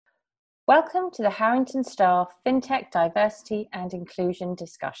Welcome to the Harrington Star Fintech Diversity and Inclusion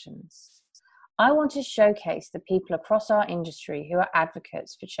Discussions. I want to showcase the people across our industry who are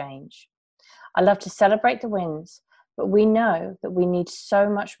advocates for change. I love to celebrate the wins, but we know that we need so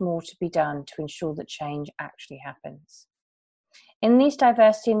much more to be done to ensure that change actually happens. In these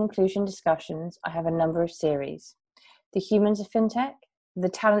diversity and inclusion discussions, I have a number of series: the Humans of Fintech, the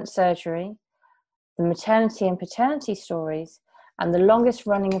Talent Surgery, the Maternity and Paternity Stories, and the longest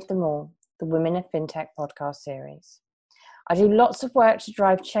running of them all, the Women of Fintech Podcast series. I do lots of work to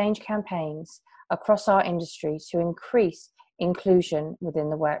drive change campaigns across our industry to increase inclusion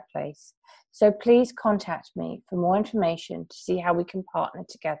within the workplace. So please contact me for more information to see how we can partner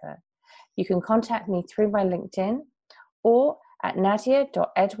together. You can contact me through my LinkedIn or at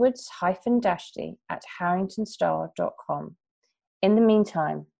nadia.edwards-dashty@harringtonstar.com. In the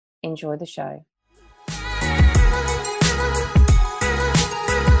meantime, enjoy the show.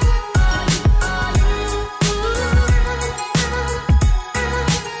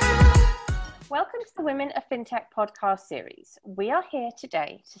 Welcome to the Women of Fintech podcast series. We are here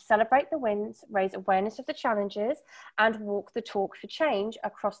today to celebrate the wins, raise awareness of the challenges, and walk the talk for change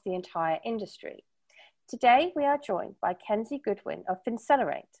across the entire industry. Today, we are joined by Kenzy Goodwin of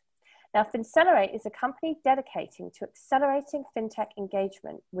Finceler8. Now, Finceler8 is a company dedicating to accelerating fintech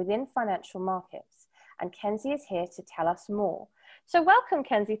engagement within financial markets, and Kenzy is here to tell us more. So welcome,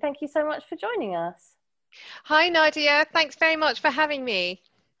 Kenzy. Thank you so much for joining us. Hi, Nadia. Thanks very much for having me.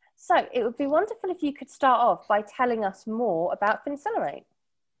 So it would be wonderful if you could start off by telling us more about Finceler8.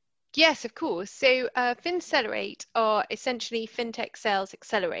 Yes, of course. So Finceler8 are essentially fintech sales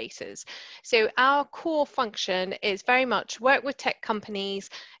accelerators. So our core function is very much work with tech companies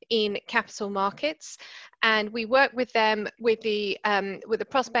in capital markets, and we work with them with the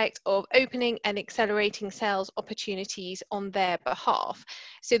prospect of opening and accelerating sales opportunities on their behalf.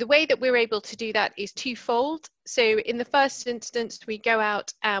 So the way that we're able to do that is twofold. So in the first instance, we go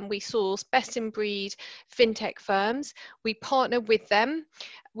out and we source best in breed fintech firms. We partner with them.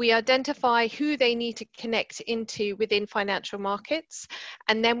 We identify who they need to connect into within financial markets,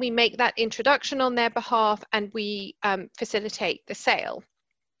 and then we make that introduction on their behalf and we facilitate the sale.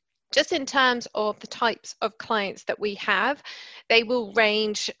 Just in terms of the types of clients that we have, they will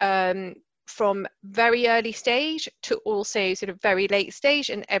range from very early stage to also sort of very late stage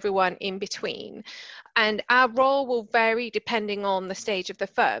and everyone in between. And our role will vary depending on the stage of the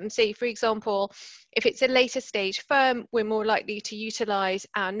firm. Say, for example, if it's a later stage firm, we're more likely to utilize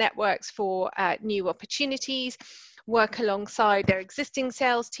our networks for new opportunities, work alongside their existing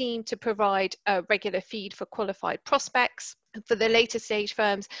sales team to provide a regular feed for qualified prospects. For the later stage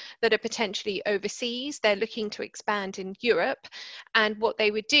firms that are potentially overseas, they're looking to expand in Europe. And what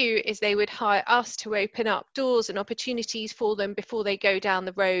they would do is they would hire us to open up doors and opportunities for them before they go down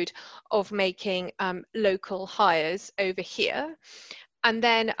the road of making local hires over here. And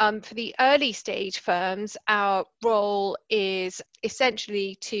then for the early stage firms, our role is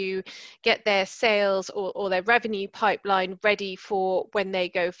essentially to get their sales or their revenue pipeline ready for when they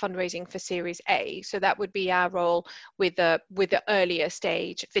go fundraising for Series A. So that would be our role with the earlier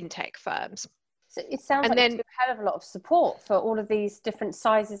stage fintech firms. So it sounds like you have a lot of support for all of these different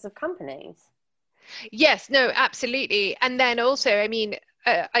sizes of companies. Yes, no, absolutely. And then also, I mean,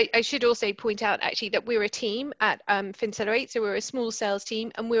 I should also point out actually that we're a team at Finceler8, so we're a small sales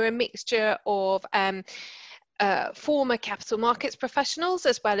team, and we're a mixture of former capital markets professionals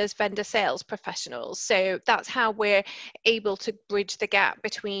as well as vendor sales professionals. So that's how we're able to bridge the gap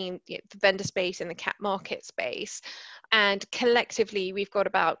between the vendor space and the cap market space. And collectively, we've got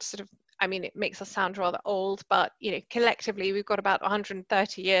about I mean, it makes us sound rather old, but collectively we've got about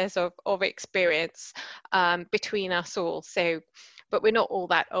 130 years of experience between us all. So, but we're not all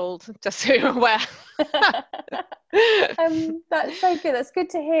that old, just so you're aware. That's so good. That's good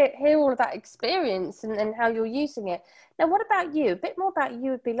to hear all of that experience and how you're using it. Now, what about you? A bit more about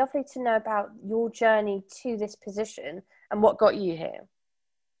you would be lovely to know about your journey to this position and what got you here.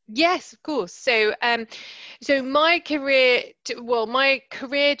 Yes, of course. So, my career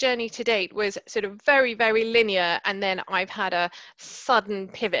journey to date was sort of very, very linear, and then I've had a sudden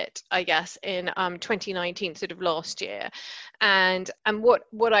pivot, I guess, in 2019, sort of last year. And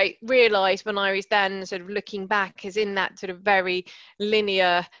what I realized when I was then sort of looking back is in that sort of very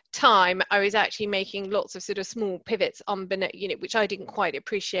linear time, I was actually making lots of sort of small pivots which I didn't quite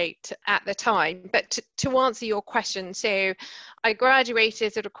appreciate at the time. But to answer your question, so I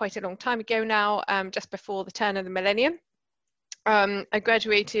graduated sort of quite a long time ago now, just before the turn of the millennium. I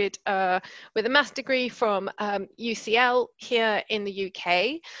graduated with a master's degree from UCL here in the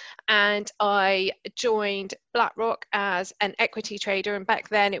UK, and I joined BlackRock as an equity trader. And back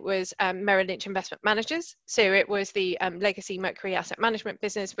then it was Merrill Lynch Investment Managers. So it was the legacy Mercury asset management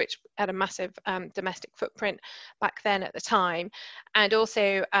business, which had a massive domestic footprint back then at the time. And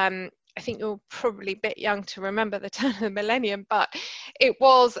also, I think you're probably a bit young to remember the turn of the millennium, but it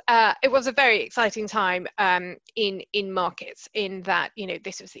was a very exciting time in markets, in that, you know,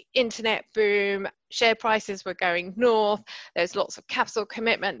 this was the internet boom, share prices were going north, there's lots of capital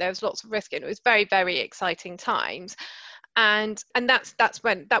commitment, there was lots of risk, and it was very, very exciting times. And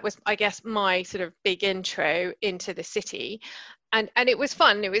that was, I guess, my sort of big intro into the city. And it was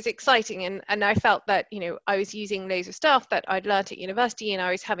fun, it was exciting, and I felt that, you know, I was using loads of stuff that I'd learned at university, and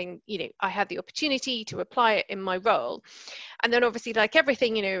I was having, you know, I had the opportunity to apply it in my role. And then obviously, like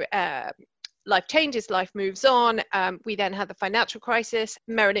everything, you know, life changes, life moves on. We then had the financial crisis.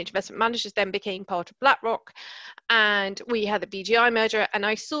 Merrill Lynch Investment Managers then became part of BlackRock, and we had the BGI merger, and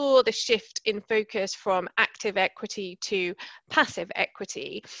I saw the shift in focus from active equity to passive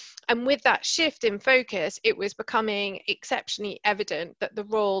equity. And with that shift in focus, it was becoming exceptionally evident that the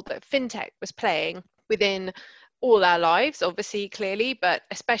role that fintech was playing within all our lives, obviously, clearly, but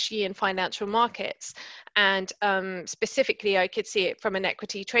especially in financial markets. And specifically, I could see it from an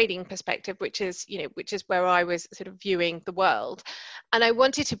equity trading perspective, which is where I was sort of viewing the world. And I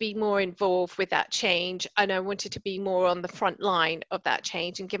wanted to be more involved with that change, and I wanted to be more on the front line of that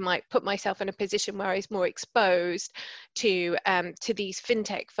change, and put myself in a position where I was more exposed to these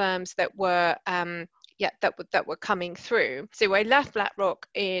fintech firms that were that were coming through. So I left BlackRock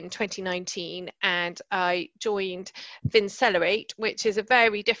in 2019, and I joined Finceler8, which is a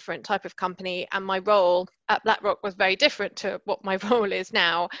very different type of company. And my role at BlackRock was very different to what my role is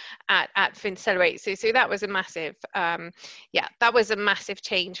now at Finceler8. So that was a massive, that was a massive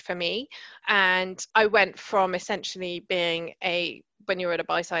change for me. And I went from essentially being when you're at a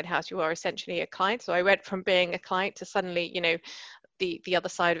buy-side house, you are essentially a client. So I went from being a client to suddenly, you know, the other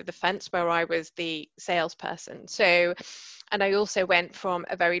side of the fence, where I was the salesperson. So, and I also went from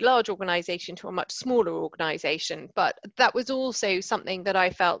a very large organization to a much smaller organization. But that was also something that I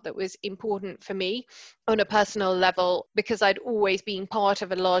felt that was important for me on a personal level, because I'd always been part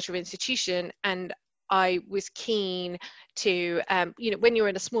of a larger institution, and I was keen to, you know, when you're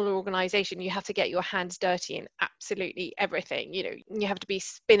in a smaller organization, you have to get your hands dirty in absolutely everything. You know, you have to be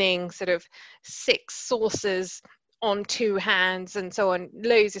spinning sort of 6 saucers on 2 hands and so on,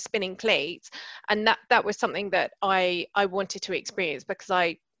 loads of spinning plates. And that was something that I wanted to experience, because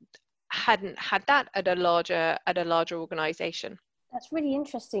I hadn't had that at a larger organization. That's really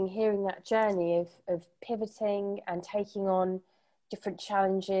interesting, hearing that journey of pivoting and taking on different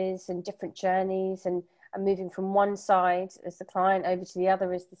challenges and different journeys, and moving from one side as the client over to the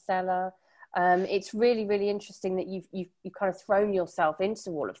other as the seller. It's really, really interesting that you've kind of thrown yourself into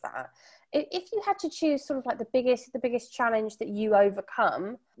all of that. If you had to choose sort of like the biggest challenge that you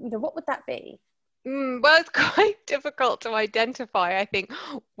overcome, you know, what would that be? Well, it's quite difficult to identify, I think,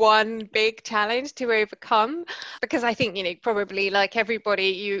 one big challenge to overcome, because I think, you know, probably like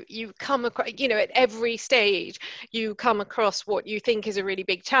everybody, you come across, you know, at every stage, you come across what you think is a really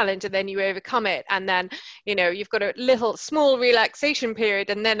big challenge, and then you overcome it. And then, you know, you've got a little small relaxation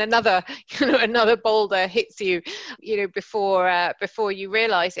period, and then another boulder hits you, you know, before you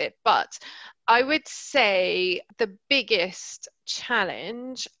realize it. But I would say the biggest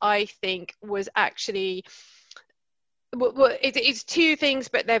challenge, I think, was actually, well, it's 2 things,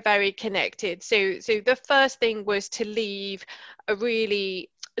 but they're very connected. So the first thing was to leave a really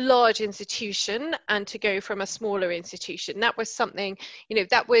large institution and to go from a smaller institution. That was something, you know,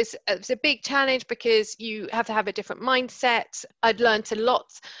 it was a big challenge, because you have to have a different mindset. I'd learned a lot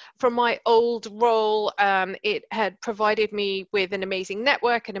from my old role. It had provided me with an amazing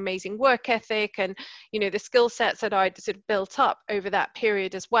network, an amazing work ethic, and, you know, the skill sets that I'd sort of built up over that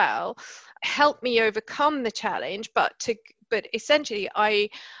period as well helped me overcome the challenge. But essentially I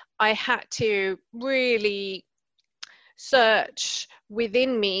had to really search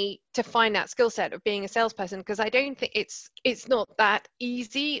within me to find that skill set of being a salesperson, because I don't think it's not that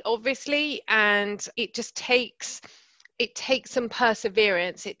easy, obviously, and it just takes some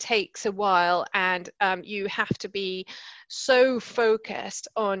perseverance. It takes a while, and you have to be so focused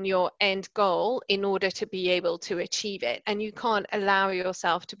on your end goal in order to be able to achieve it, and you can't allow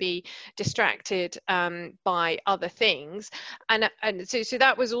yourself to be distracted by other things. And so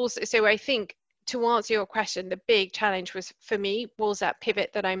that was also, so I think, to answer your question, the big challenge was that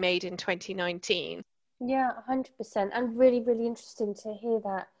pivot that I made in 2019. Yeah, 100%. And really, really interesting to hear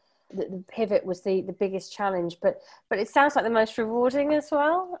that the pivot was the biggest challenge, but it sounds like the most rewarding as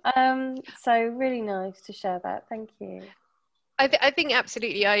well. So really nice to share that. Thank you. I think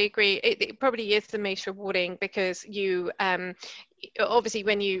absolutely, I agree. It probably is the most rewarding, because you obviously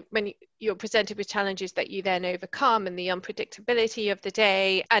when you're presented with challenges that you then overcome, and the unpredictability of the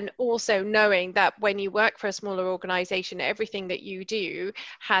day, and also knowing that when you work for a smaller organization, everything that you do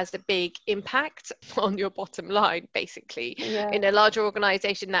has a big impact on your bottom line, basically. Yeah. In a larger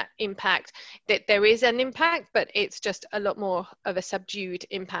organization, that impact, that there is an impact, but it's just a lot more of a subdued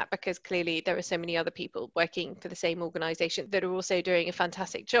impact, because clearly there are so many other people working for the same organization that are also doing a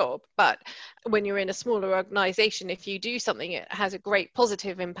fantastic job. But when you're in a smaller organization, if you do something, it has a great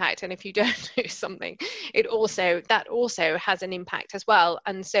positive impact, and if you don't do something, that also has an impact as well.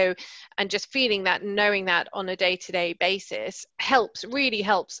 And just feeling that, knowing that on a day-to-day basis really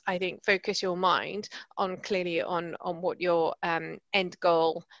helps, I think, focus your mind clearly on what your end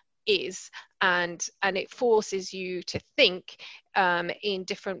goal is, and it forces you to think in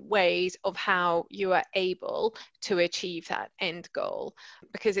different ways of how you are able to achieve that end goal,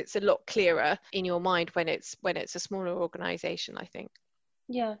 because it's a lot clearer in your mind when it's a smaller organization, I think.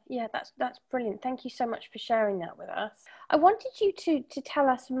 Yeah, that's brilliant. Thank you so much for sharing that with us. I wanted you to tell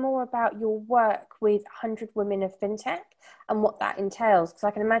us more about your work with 100 Women of Fintech and what that entails, because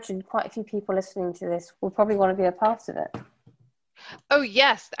I can imagine quite a few people listening to this will probably want to be a part of it. Oh,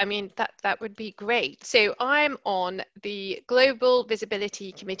 yes. I mean, that would be great. So I'm on the Global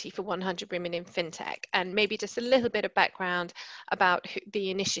Visibility Committee for 100 Women in Fintech, and maybe just a little bit of background about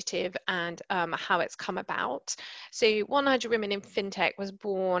the initiative and how it's come about. So 100 Women in Fintech was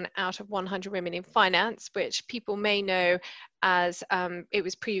born out of 100 Women in Finance, which people may know as it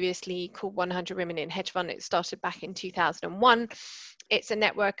was previously called 100 Women in Hedge Fund. It started back in 2001. It's a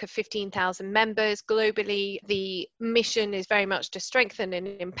network of 15,000 members globally. The mission is very much to strengthen and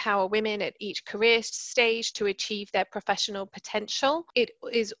empower women at each career stage to achieve their professional potential. It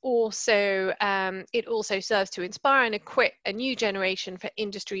also serves to inspire and equip a new generation for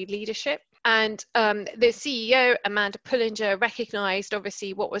industry leadership. And the CEO, Amanda Pullinger, recognized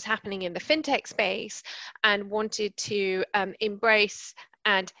obviously what was happening in the fintech space and wanted to embrace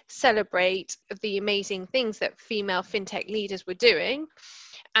and celebrate the amazing things that female fintech leaders were doing.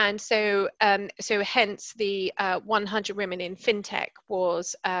 And so hence the 100 Women in Fintech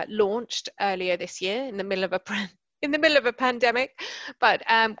was launched earlier this year in the middle of a pandemic, but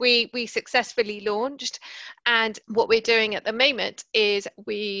we successfully launched. And what we're doing at the moment is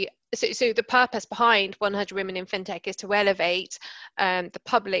so the purpose behind 100 Women in Fintech is to elevate the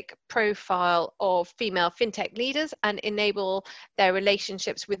public profile of female fintech leaders and enable their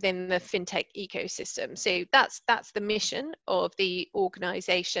relationships within the fintech ecosystem. So that's the mission of the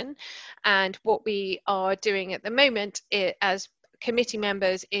organization. And what we are doing at the moment as committee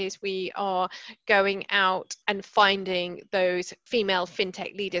members is we are going out and finding those female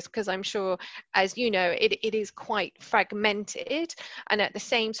fintech leaders, because I'm sure, as you know, it is quite fragmented, and at the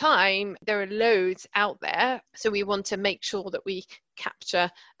same time there are loads out there, so we want to make sure that we capture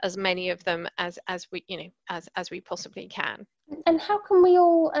as many of them as we possibly can. And how can we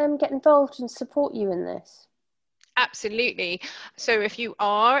all get involved and support you in this? Absolutely. So if you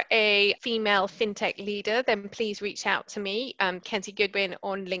are a female fintech leader, then please reach out to me, Kenzy Goodwin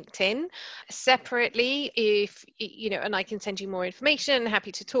on LinkedIn. Separately, and I can send you more information,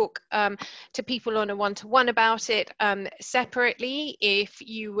 happy to talk to people on a one-to-one about it. Separately, if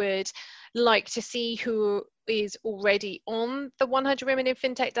you would like to see who is already on the 100 Women in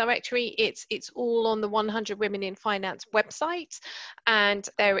Fintech directory, it's all on the 100 Women in Finance website, and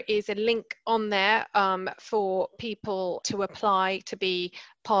there is a link on there for people to apply to be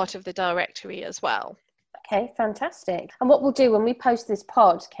part of the directory as well. Okay, fantastic. And what we'll do when we post this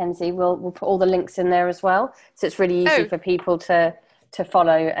pod, Kenzy, we'll put all the links in there as well, so it's really easy for people to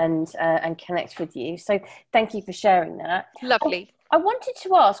follow and connect with you. So thank you for sharing that. Lovely. I wanted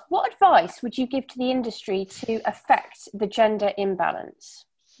to ask, what advice would you give to the industry to affect the gender imbalance?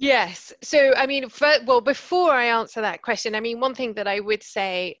 Yes. So, I mean, before I answer that question, I mean, one thing that I would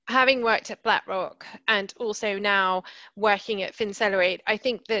say, having worked at BlackRock and also now working at Finceler8, I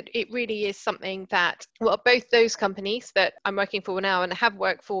think that it really is something that, both those companies that I'm working for now and have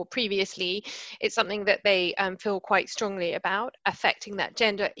worked for previously, it's something that they feel quite strongly about, affecting that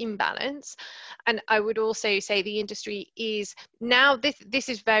gender imbalance. And I would also say the industry is now, this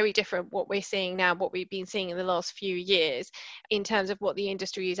is very different what we're seeing now, what we've been seeing in the last few years in terms of what the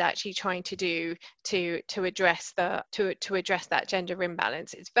industry is actually trying to do to address that gender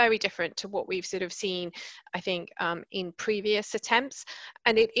imbalance. It's very different to what we've sort of seen, I think, in previous attempts,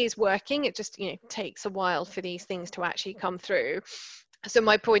 and it is working. It just takes a while for these things to actually come through. So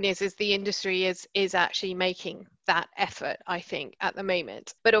my point is the industry is actually making that effort, I think, at the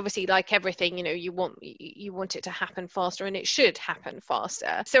moment. But obviously, like everything, you want it to happen faster, and it should happen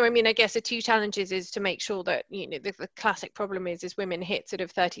faster. So I mean, I guess the two challenges is to make sure that the classic problem is women hit sort of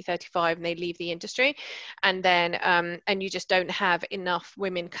 30, 35 and they leave the industry, and then and you just don't have enough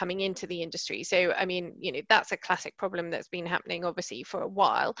women coming into the industry. So I mean, that's a classic problem that's been happening obviously for a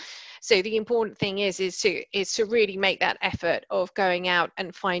while. So the important thing is to really make that effort of going out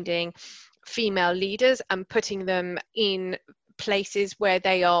and finding female leaders and putting them in places where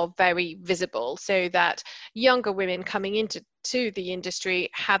they are very visible, so that younger women coming into the industry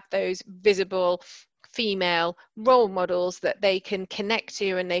have those visible female role models that they can connect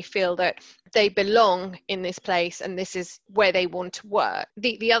to, and they feel that they belong in this place and this is where they want to work.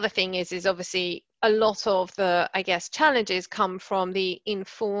 The other thing is obviously a lot of the, I guess, challenges come from the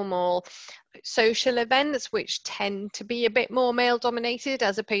informal social events, which tend to be a bit more male dominated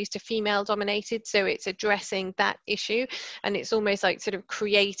as opposed to female dominated. So it's addressing that issue, and it's almost like sort of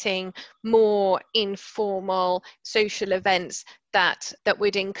creating more informal social events that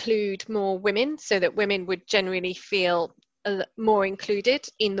would include more women, so that women would generally feel more included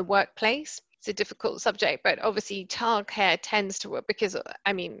in the workplace. It's a difficult subject, but obviously childcare tends to work, because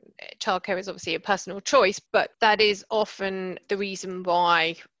I mean, childcare is obviously a personal choice, but that is often the reason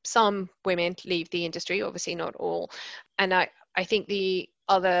why some women leave the industry, obviously not all. And I think the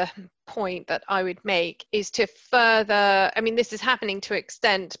other point that I would make is to further, I mean, this is happening to an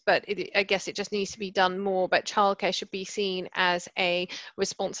extent, but I guess it just needs to be done more, but childcare should be seen as a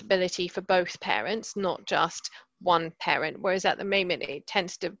responsibility for both parents, not just one parent, whereas at the moment it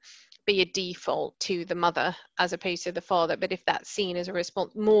tends to be a default to the mother as opposed to the father. But if that's seen as a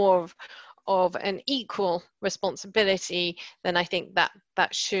response, more of an equal responsibility, then I think that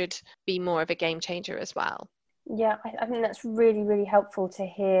should be more of a game changer as well. Yeah, I think that's really, really helpful to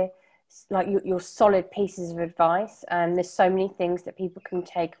hear, like your solid pieces of advice. And there's so many things that people can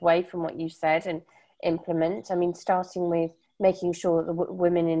take away from what you said and implement. I mean, starting with making sure that the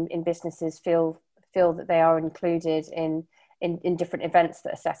women in businesses feel that they are included in different events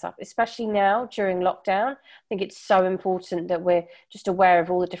that are set up, especially now during lockdown. I think it's so important that we're just aware of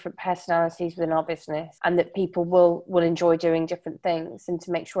all the different personalities within our business, and that people will enjoy doing different things, and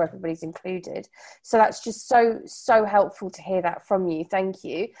to make sure everybody's included. So that's just so helpful to hear that from you. Thank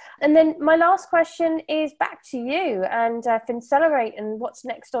you. And then my last question is back to you and Finceler8, and what's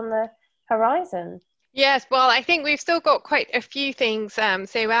next on the horizon? Yes, well, I think we've still got quite a few things.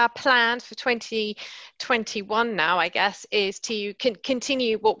 So our plan for 2021 now, I guess, is to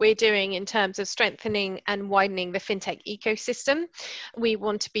continue what we're doing in terms of strengthening and widening the fintech ecosystem. We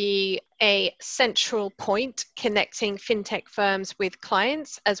want to be a central point connecting fintech firms with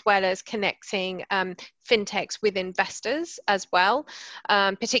clients, as well as connecting fintechs with investors as well,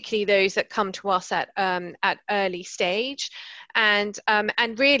 particularly those that come to us at early stage. And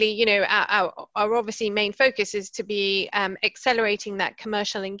really, our obviously main focus is to be accelerating that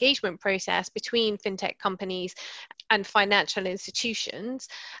commercial engagement process between fintech companies and financial institutions.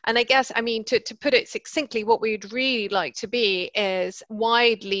 And I guess, I mean, to put it succinctly, what we'd really like to be is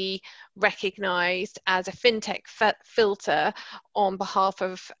widely recognized as a fintech filter on behalf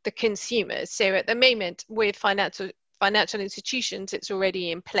of the consumers. So at the moment, with financial institutions, it's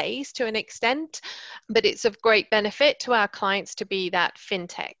already in place to an extent, but it's of great benefit to our clients to be that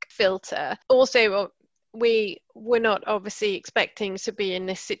fintech filter. Also, we're not obviously expecting to be in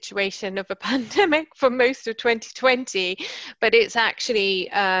this situation of a pandemic for most of 2020, but it's actually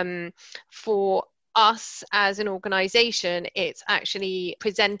for us as an organization, it's actually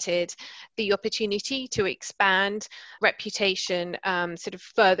presented the opportunity to expand reputation sort of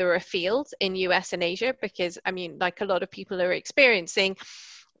further afield in US and Asia, because I mean, like a lot of people are experiencing,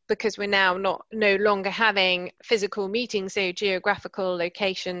 because we're now no longer having physical meetings, so geographical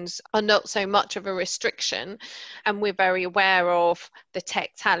locations are not so much of a restriction, and we're very aware of the tech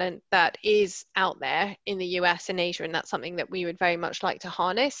talent that is out there in the US and Asia, and that's something that we would very much like to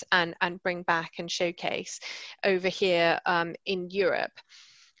harness and bring back and showcase over here in Europe.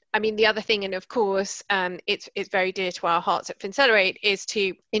 I mean, the other thing, and of course, it's very dear to our hearts at Finceler8, is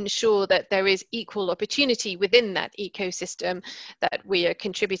to ensure that there is equal opportunity within that ecosystem that we are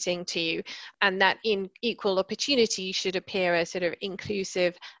contributing to, and that in equal opportunity should appear as sort of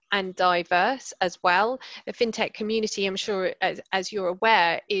inclusive and diverse as well. The fintech community, I'm sure, as you're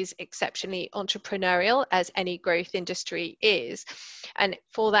aware, is exceptionally entrepreneurial, as any growth industry is. And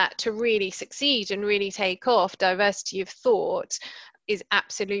for that to really succeed and really take off, diversity of thought is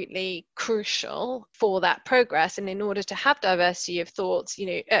absolutely crucial for that progress. And in order to have diversity of thought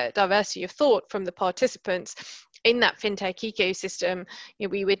from the participants in that fintech ecosystem,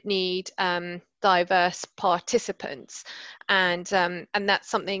 we would need diverse participants, and that's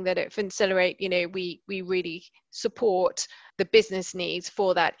something that at Finceler8, we really support the business needs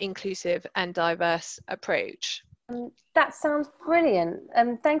for that inclusive and diverse approach. That sounds brilliant.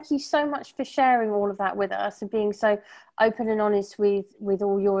 Thank you so much for sharing all of that with us and being so open and honest with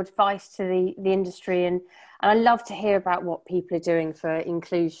all your advice to the industry. And I love to hear about what people are doing for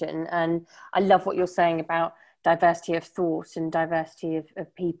inclusion. And I love what you're saying about diversity of thought and diversity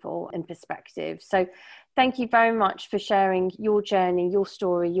of people and perspective. So thank you very much for sharing your journey, your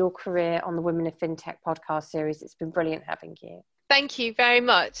story, your career on the Women of Fintech podcast series. It's been brilliant having you. Thank you very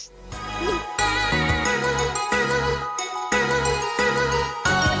much.